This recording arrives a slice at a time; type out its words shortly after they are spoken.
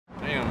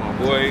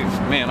boy.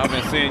 Man, I've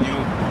been seeing you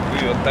do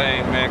your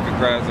thing, man.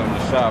 Congrats on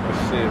the shop and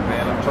shit,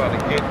 man. I'm trying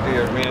to get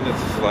there, man.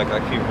 It's just like I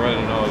keep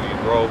running all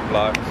these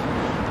roadblocks,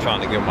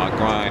 trying to get my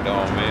grind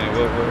on, man.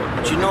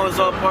 But you know, it's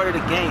all part of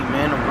the game,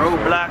 man. The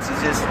roadblocks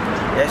is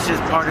that's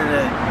just part of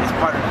the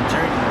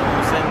journey. You know what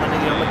I'm saying, my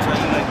nigga? I'm gonna tell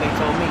you like they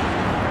told me,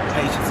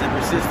 patience and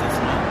persistence,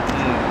 man.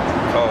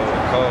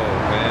 Cold,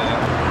 man.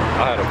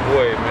 I had a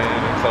boy, man,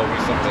 that told me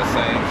some of the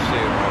same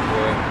shit, my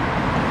boy.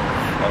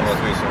 That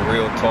must be some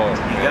real talk,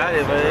 man. You got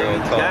it,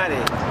 man. You got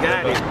it. You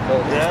got it.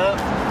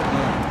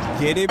 Yeah.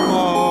 Get it,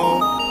 Mo.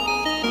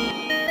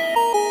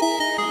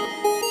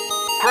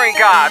 Green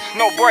gods,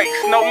 no breaks,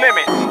 no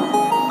limits.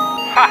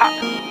 Haha,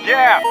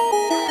 yeah.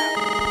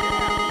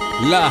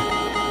 La.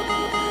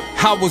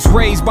 I was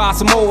raised by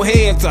some old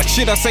heads, or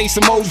should I say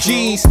some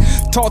OGs.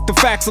 Taught the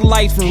facts of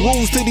life and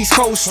rules to these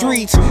cold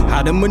streets.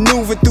 How to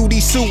maneuver through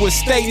these sewers,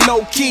 stay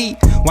low key.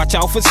 Watch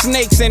out for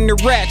snakes and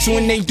the rats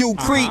when they do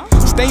creep.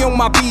 Stay on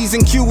my P's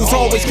and Q's,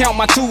 always count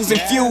my twos and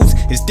fews.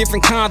 It's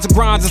different kinds of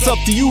grinds, it's up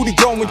to you to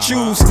go and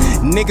choose.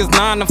 Niggas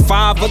 9 to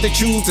 5, other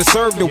choose to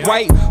serve the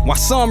white. While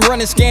some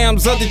running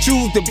scams, other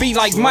choose to be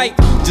like Mike.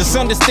 Just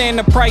understand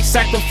the price,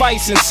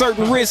 sacrifice, and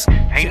certain risk.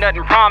 Ain't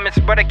nothing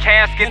promised but a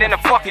casket in a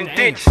fucking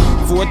ditch.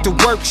 For it to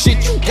work,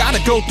 shit, you gotta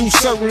go through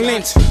certain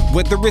lengths.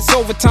 Whether it's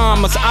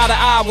overtime or eye to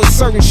eye with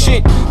certain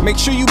shit, make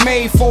sure you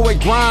made for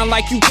it, grind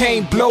like you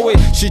can't blow it.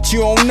 Shit you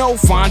don't know,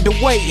 find a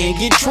way and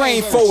get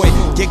trained for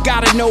it. You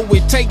gotta know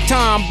it take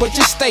time, but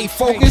just stay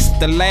focused.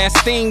 The last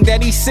thing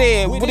that he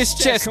said with his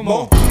chest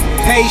bone.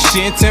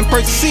 Patience and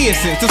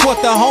persistence is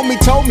what the homie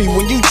told me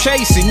when you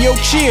chasing your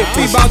chip.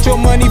 Be about your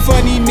money,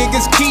 funny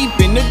niggas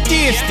keeping the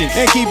distance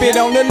and keep it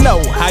on the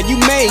low. How you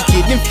make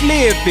it and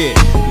flip it.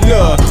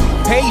 Look,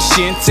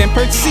 patience and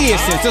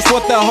persistence, that's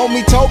what the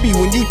homie told me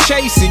when you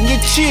chasing your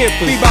chip.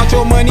 Be about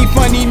your money,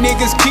 funny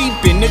niggas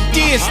keeping the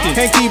distance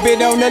and keep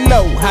it on the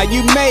low. How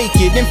you make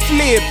it and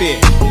flip it.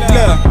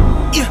 Look.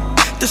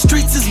 The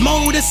streets is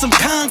mold and some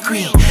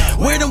concrete.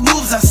 Where the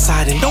wolves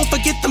outside and don't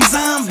forget them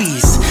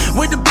zombies.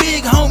 Where the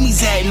big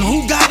homies at and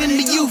who got in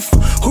the youth?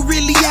 Who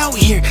really out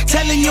here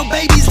telling your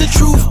babies the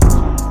truth?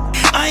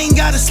 I ain't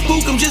gotta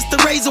spook them just to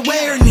raise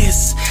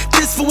awareness.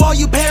 This for all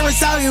you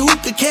parents out here who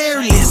could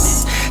care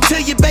less. Tell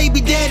your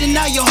baby dead and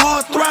now your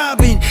heart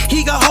throbbing.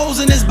 He got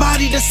holes in his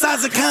body the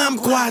size of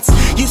kumquats.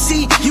 You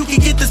see, you can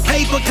get this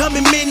paper come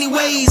in many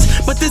ways,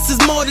 but this is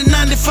more than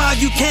 9 to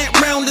 5, you can't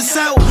round us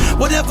out.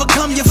 Whatever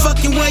come your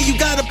fucking way, you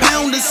gotta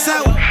pound us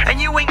out. And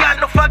you ain't got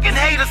no fucking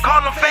haters,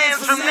 call them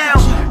fans from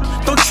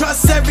now. Don't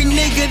trust every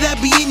nigga that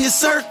be in your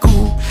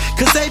circle,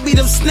 cause they be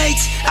them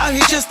snakes out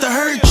here just to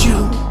hurt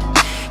you.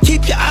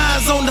 Keep your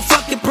eyes on the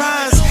fucking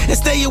prize and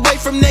stay away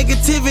from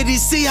negativity,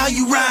 see how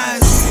you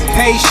rise.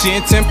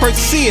 Patience and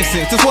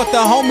persistence is what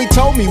the homie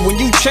told me when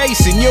you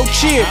chasing your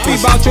chip. Be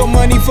about your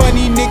money,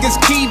 funny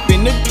niggas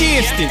keeping the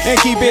distance and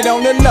keep it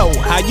on the low.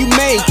 How you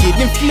make it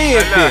and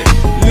flip it.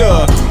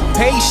 Look,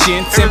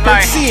 patience and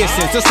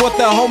persistence, that's what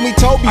the homie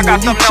told me when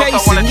you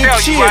chasing your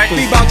chip.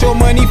 Be about your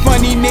money,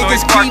 funny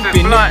niggas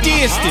keeping the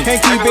distance and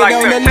keep it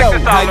on the low.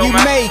 How you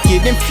make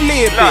it and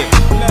flip it.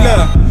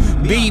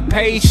 Look, be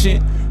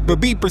patient, but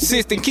be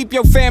persistent. Keep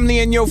your family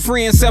and your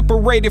friends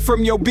separated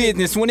from your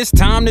business. When it's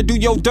time to do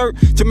your dirt,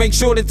 to make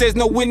sure that there's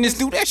no witness,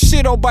 do that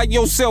shit all by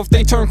yourself.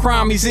 They turn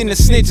crimies into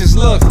snitches.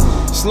 Look,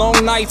 it's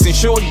long nights and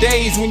short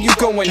days when you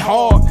going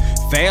hard.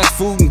 Fast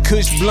food and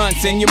kush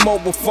blunts and your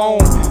mobile phone.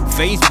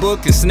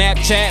 Facebook and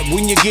Snapchat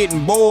when you're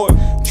getting bored.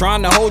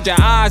 Trying to hold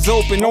your eyes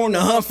open on the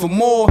hunt for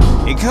more.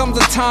 It comes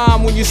a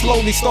time when you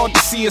slowly start to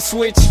see a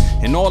switch,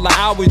 and all the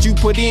hours you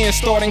put in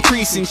start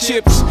increasing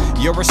chips.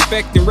 Your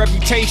respect and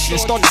reputation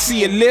start to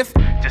see a lift.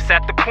 Just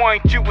at the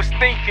point you was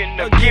thinking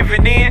of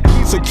giving in.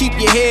 So keep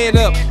your head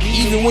up,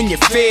 even when you're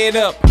fed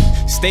up.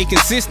 Stay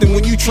consistent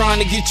when you trying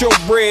to get your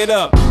bread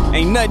up.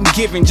 Ain't nothing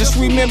given, just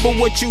remember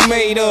what you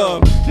made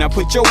of. Now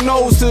put your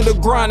nose to the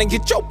grind and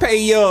get your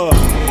pay up.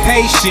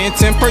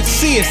 Patience and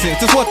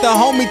persistence is what the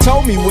homie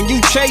told me when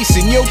you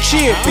chasing your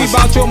chip. Be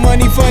about your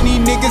money,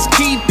 funny niggas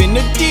keeping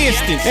the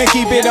distance and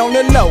keep it on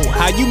the low.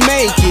 How you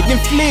make it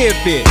and flip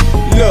it.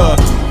 Look,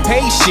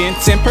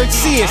 patience and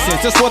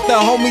persistence, that's what the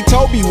homie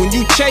told me when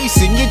you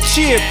chasing your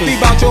chip. Be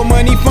about your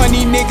money,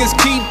 funny niggas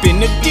keeping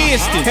the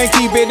distance and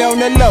keep it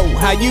on the low.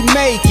 How you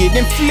make it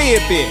and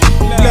flip it.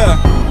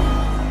 Look.